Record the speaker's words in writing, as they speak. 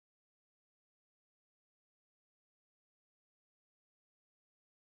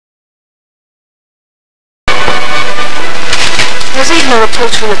taken a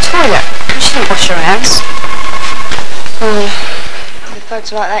report from the toilet. She didn't wash her hands. With a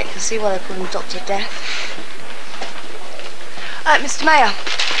photo like that, you can see why they call him Dr. Death. Mr. Meyer.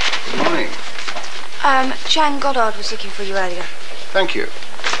 Good morning. Jan Goddard was looking for you earlier. Thank you.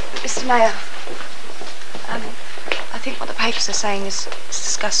 Mr. Meyer, I think what the papers are saying is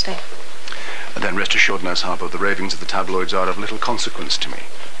disgusting. Then rest assured, Nurse Harper, the ravings of the tabloids are of little consequence to me.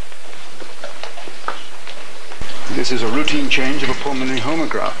 This is a routine change of a pulmonary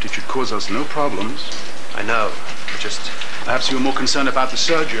homograft. It should cause us no problems. I know. Just perhaps you were more concerned about the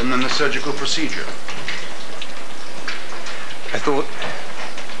surgeon than the surgical procedure. I thought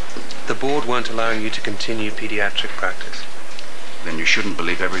the board weren't allowing you to continue pediatric practice. Then you shouldn't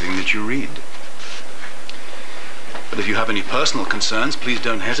believe everything that you read. But if you have any personal concerns, please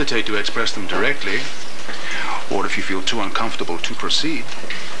don't hesitate to express them directly. Or if you feel too uncomfortable to proceed.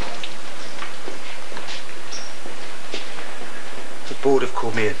 The board have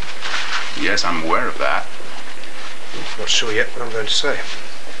called me in. Yes, I'm aware of that. Not sure yet what I'm going to say.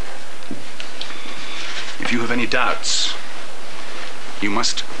 If you have any doubts, you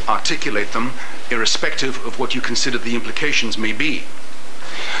must articulate them irrespective of what you consider the implications may be.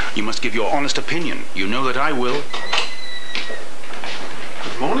 You must give your honest opinion. You know that I will.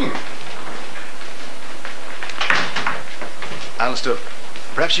 Good morning. Alistair,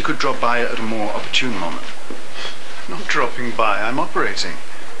 perhaps you could drop by at a more opportune moment. Not dropping by, I'm operating.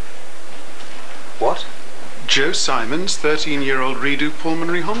 What? Joe Simon's 13-year-old redo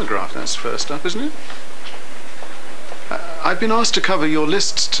pulmonary homograft. That's first up, isn't it? I've been asked to cover your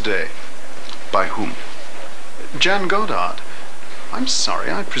lists today. By whom? Jan Goddard. I'm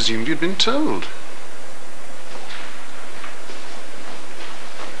sorry, I presumed you'd been told.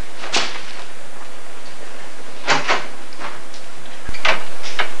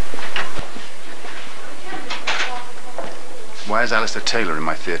 Why is Alistair Taylor in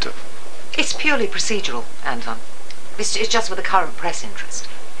my theatre? It's purely procedural, Anton. It's just with the current press interest.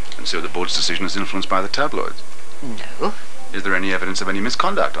 And so the board's decision is influenced by the tabloids? No. Is there any evidence of any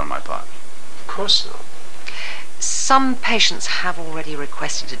misconduct on my part? Of course not. Some patients have already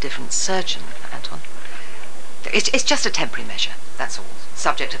requested a different surgeon, Anton. It's just a temporary measure, that's all.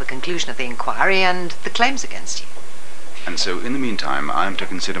 Subject to the conclusion of the inquiry and the claims against you. And so, in the meantime, I am to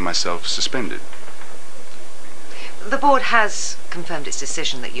consider myself suspended? The board has confirmed its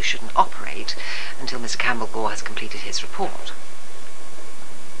decision that you shouldn't operate until Mr. Campbell-Gore has completed his report.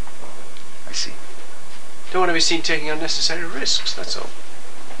 I see. Don't want to be seen taking unnecessary risks, that's all.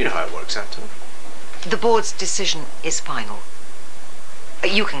 You know how it works, Anton. The board's decision is final.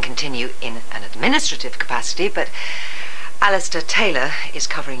 You can continue in an administrative capacity, but Alistair Taylor is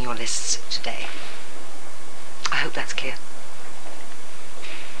covering your lists today. I hope that's clear.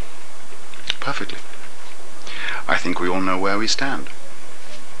 Perfectly. I think we all know where we stand.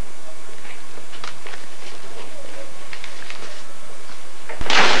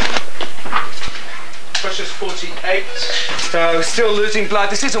 Pressure's 48. Oh, still losing blood.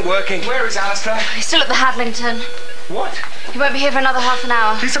 This isn't working. Where is Alistair? He's still at the Hadlington. What? He won't be here for another half an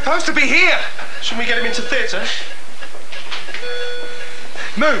hour. He's supposed to be here. Shouldn't we get him into theatre?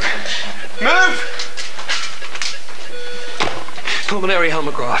 Move! Move! Pulmonary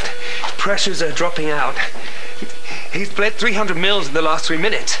homograft. Pressures are dropping out. He's bled 300 mils in the last 3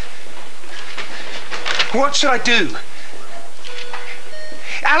 minutes. What should I do?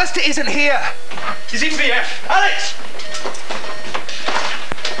 Alistair isn't here. He's in VF. Alex!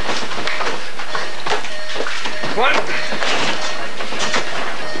 One.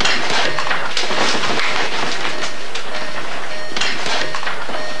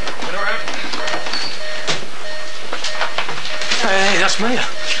 Hey, that's Meyer.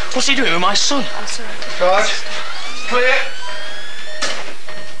 What's he doing with my son? I'm sorry. Guard. Clear.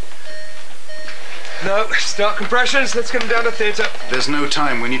 No, start compressions. Let's get him down to theatre. There's no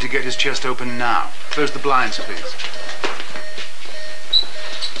time. We need to get his chest open now. Close the blinds, please.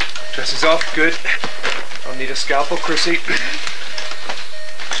 Dress is off. Good. I'll need a scalpel, Chrissy.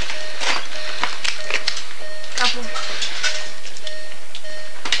 Couple.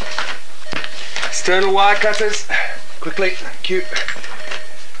 External wire cutters. Quickly. Cute.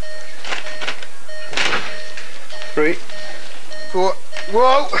 3, 4.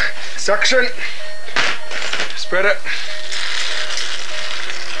 Whoa! Suction. Spread it.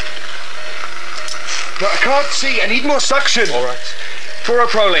 No, I can't see. I need more suction. All right.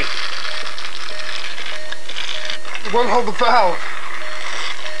 Fluoroproline. It won't hold the valve.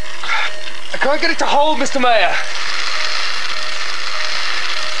 I can't get it to hold, Mr. Meyer.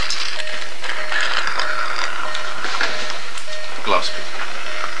 Gloves, please.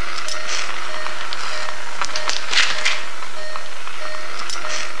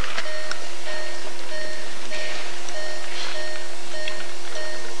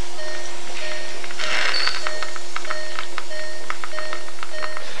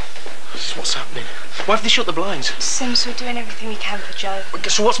 What's happening? Why have they shut the blinds? Sims, we're doing everything we can for Joe.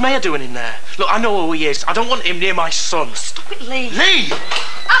 So what's Meyer doing in there? Look, I know who he is. I don't want him near my son. Stop it, Lee. Lee!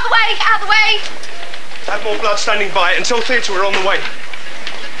 Out the way! Out the way! Have more blood standing by it and tell theatre we're on the way.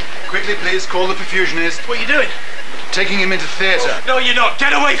 Quickly, please, call the perfusionist. What are you doing? Taking him into theatre. No, you're not.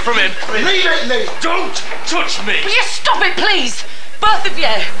 Get away from him. Leave it, Lee! Don't touch me. Will you stop it, please? Both of you.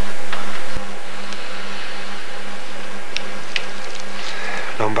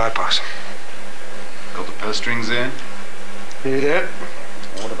 Lung bypass. Got the purse strings in? Need it?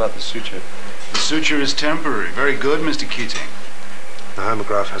 What about the suture? The suture is temporary. Very good, Mr. Keating. The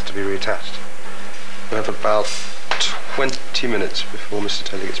homograph has to be reattached. We have about 20 minutes before Mr.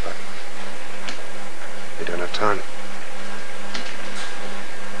 Taylor gets back. We don't have time.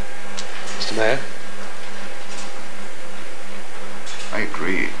 Mr. Mayor? I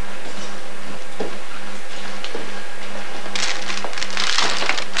agree.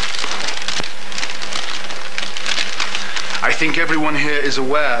 I think everyone here is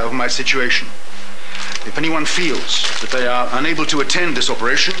aware of my situation. If anyone feels that they are unable to attend this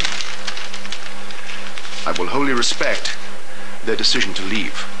operation, I will wholly respect their decision to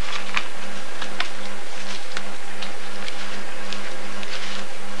leave.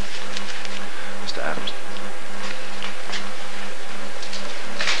 Mr. Adams.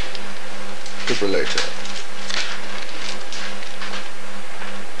 Defibrillator.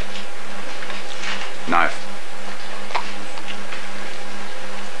 Knife.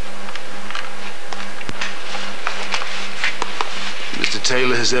 Mr.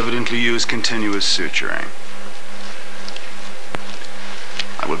 Taylor has evidently used continuous suturing.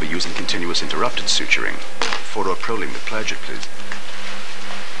 I will be using continuous interrupted suturing. Foroproling the plagiate, please.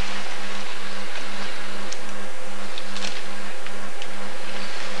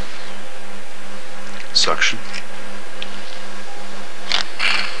 Suction.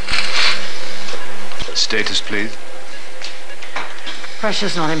 Status, please.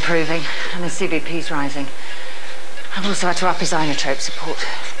 Pressure's not improving, and the CVP's rising. I've also had to up his inotrope support.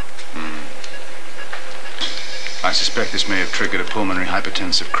 I suspect this may have triggered a pulmonary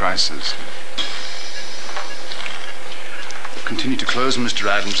hypertensive crisis. Continue to close, Mr.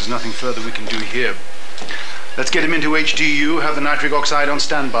 Adams. There's nothing further we can do here. Let's get him into HDU, have the nitric oxide on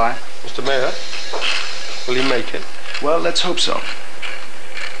standby. Mr. Mayor? Will he make it? Well, let's hope so.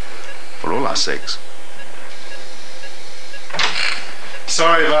 For all our sakes.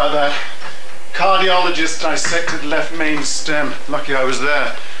 Sorry about that. Cardiologist dissected left main stem. Lucky I was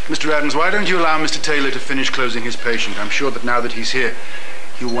there. Mr. Adams, why don't you allow Mr. Taylor to finish closing his patient? I'm sure that now that he's here,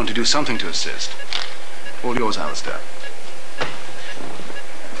 he'll want to do something to assist. All yours, Alistair.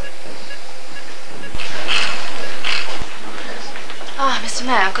 Ah, Mr.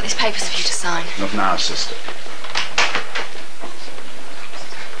 Mayor, I've got these papers for you to sign. Not now, sister.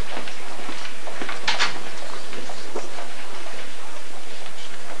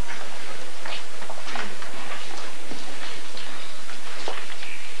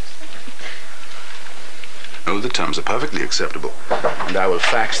 No, the terms are perfectly acceptable, and I will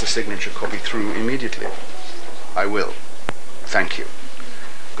fax the signature copy through immediately. I will. Thank you.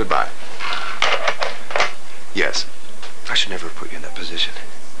 Goodbye. Yes. I should never have put you in that position.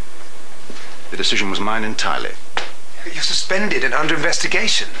 The decision was mine entirely. You're suspended and under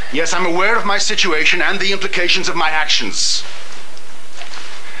investigation. Yes, I'm aware of my situation and the implications of my actions.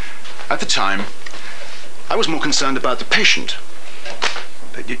 At the time, I was more concerned about the patient.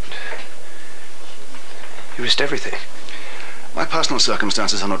 But you risked everything. My personal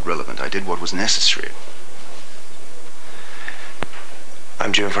circumstances are not relevant. I did what was necessary.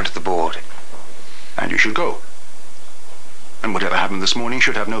 I'm due in front of the board. And you should go. And whatever happened this morning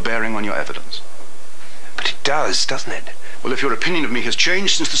should have no bearing on your evidence. But it does, doesn't it? Well, if your opinion of me has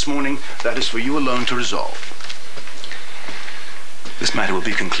changed since this morning, that is for you alone to resolve. This matter will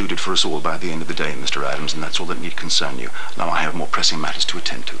be concluded for us all by the end of the day, Mr. Adams, and that's all that need concern you. Now I have more pressing matters to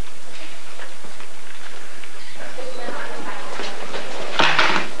attend to.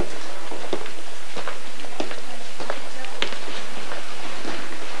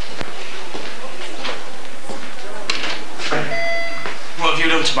 What have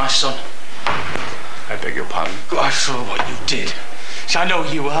you done to my son? I beg your pardon. I saw what you did. See, I know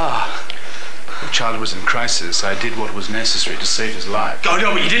who you are. The child was in crisis. I did what was necessary to save his life. Oh,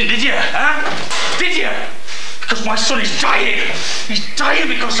 no, but you didn't, did you? Huh? Did you? Because my son is dying. He's dying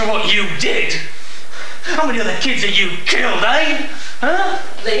because of what you did. How many other kids have you killed, eh? Huh?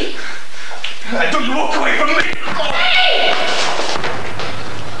 Lee? Don't you walk away from me! Lee!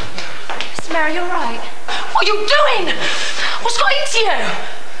 Mr. Mayor, you're right. What are you doing? What's got into you?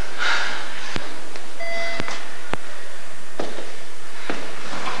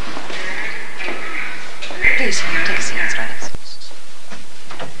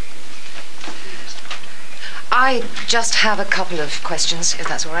 I just have a couple of questions, if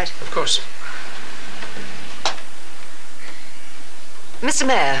that's all right. Of course. Mr.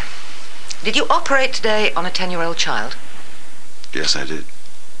 Meyer, did you operate today on a 10-year-old child? Yes, I did.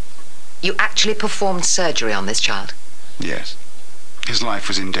 You actually performed surgery on this child? Yes. His life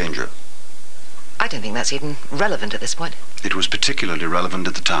was in danger. I don't think that's even relevant at this point. It was particularly relevant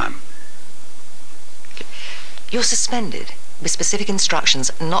at the time. You're suspended with specific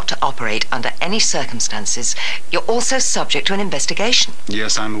instructions not to operate under any circumstances. You're also subject to an investigation.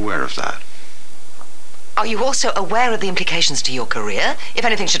 Yes, I'm aware of that. Are you also aware of the implications to your career if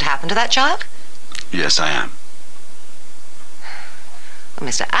anything should happen to that child? Yes, I am. Well,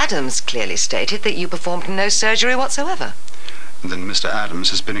 Mr. Adams clearly stated that you performed no surgery whatsoever. Then Mr.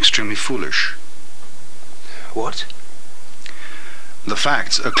 Adams has been extremely foolish. What? The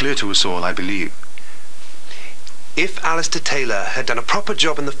facts are clear to us all, I believe. If Alistair Taylor had done a proper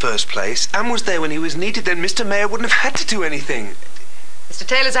job in the first place and was there when he was needed, then Mr. Meyer wouldn't have had to do anything. Mr.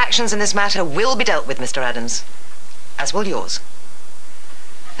 Taylor's actions in this matter will be dealt with, Mr. Adams, as will yours.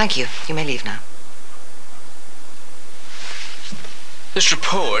 Thank you. You may leave now. This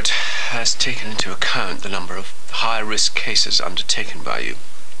report has taken into account the number of high-risk cases undertaken by you.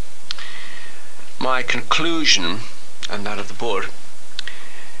 My conclusion, and that of the board,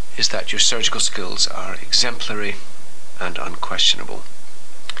 is that your surgical skills are exemplary and unquestionable.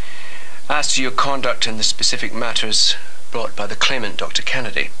 As to your conduct in the specific matters brought by the claimant, Dr.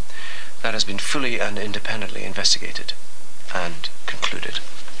 Kennedy, that has been fully and independently investigated and concluded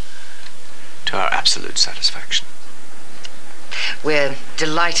to our absolute satisfaction. We're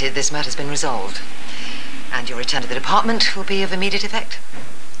delighted this matter's been resolved, and your return to the department will be of immediate effect.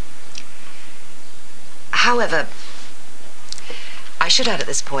 However, I should add at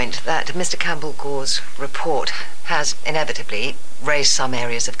this point that Mr. Campbell-Gore's report has inevitably raised some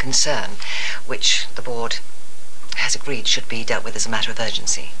areas of concern, which the board has agreed should be dealt with as a matter of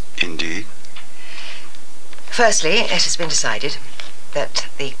urgency. Indeed. Firstly, it has been decided that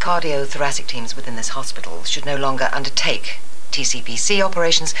the cardiothoracic teams within this hospital should no longer undertake TCPC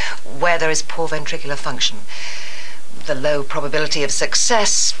operations where there is poor ventricular function. The low probability of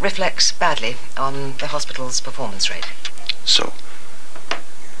success reflects badly on the hospital's performance rate. So,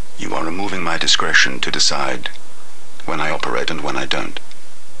 you are removing my discretion to decide when I operate and when I don't.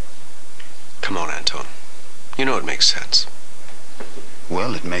 Come on, Anton. You know it makes sense.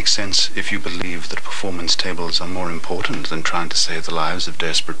 Well, it makes sense if you believe that performance tables are more important than trying to save the lives of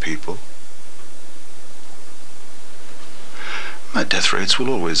desperate people. My death rates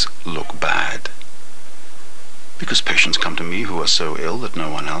will always look bad, because patients come to me who are so ill that no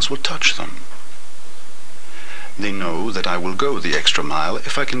one else will touch them. They know that I will go the extra mile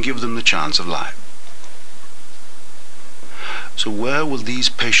if I can give them the chance of life. So where will these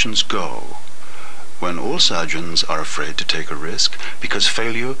patients go when all surgeons are afraid to take a risk because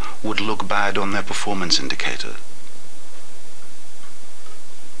failure would look bad on their performance indicator?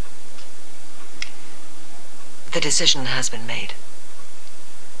 The decision has been made.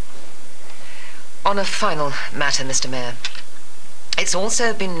 On a final matter, Mr. Mayor, it's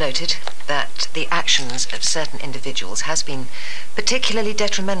also been noted that the actions of certain individuals has been particularly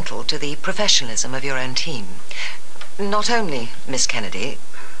detrimental to the professionalism of your own team. Not only Miss Kennedy,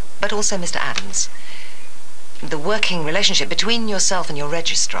 but also Mr. Adams. The working relationship between yourself and your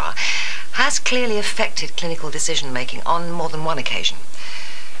registrar has clearly affected clinical decision-making on more than one occasion.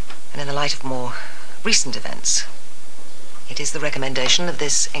 And in the light of more recent events, it is the recommendation of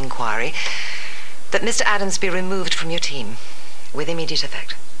this inquiry that Mr. Adams be removed from your team with immediate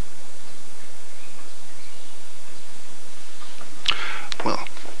effect. Well,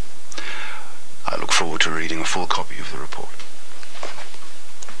 I look forward to reading a full copy of the report.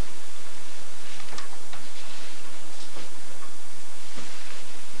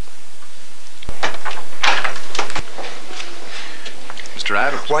 Mr.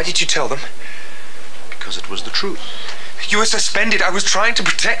 Adams. Why did you tell them? Because it was the truth. You were suspended. I was trying to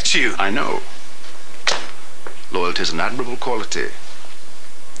protect you. I know. Loyalty is an admirable quality.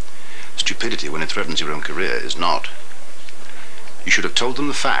 Stupidity, when it threatens your own career, is not. You should have told them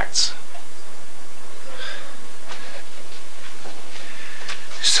the facts.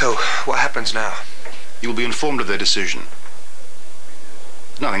 So, what happens now? You will be informed of their decision.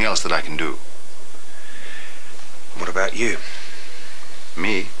 There's nothing else that I can do. What about you?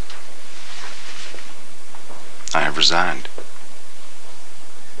 Me? I have resigned.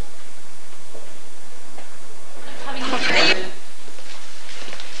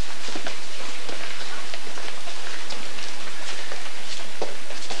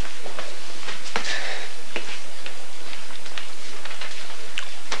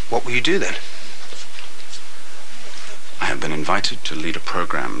 What will you do then? been invited to lead a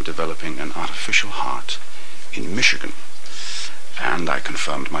program developing an artificial heart in Michigan, and I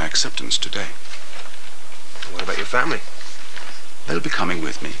confirmed my acceptance today. What about your family? They'll be coming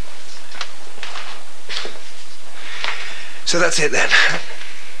with me. So that's it then.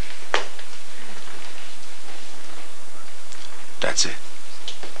 That's it.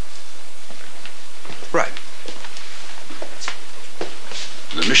 Right.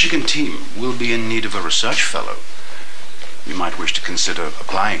 The Michigan team will be in need of a research fellow. You might wish to consider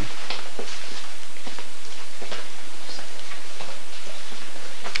applying.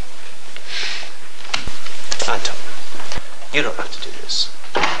 Anton, you don't have to do this.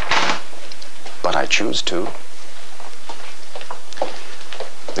 But I choose to.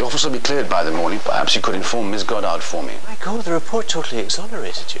 The office will be cleared by the morning. Perhaps you could inform Miss Goddard for me. My God, the report totally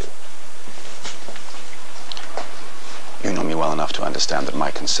exonerated you. You know me well enough to understand that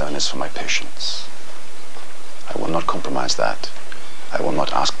my concern is for my patients. I will not compromise that. I will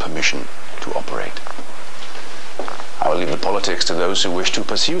not ask permission to operate. I will leave the politics to those who wish to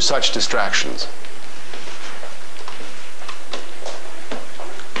pursue such distractions.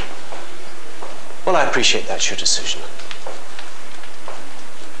 Well, I appreciate that's your decision.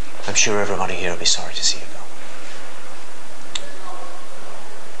 I'm sure everybody here will be sorry to see you go.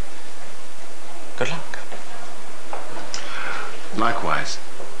 Good luck. Likewise.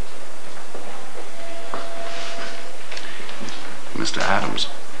 Mr. Adams.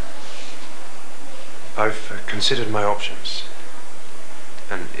 I've considered my options.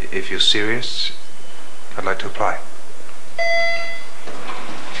 And if you're serious, I'd like to apply.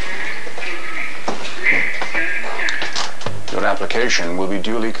 Your application will be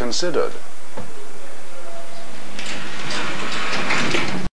duly considered.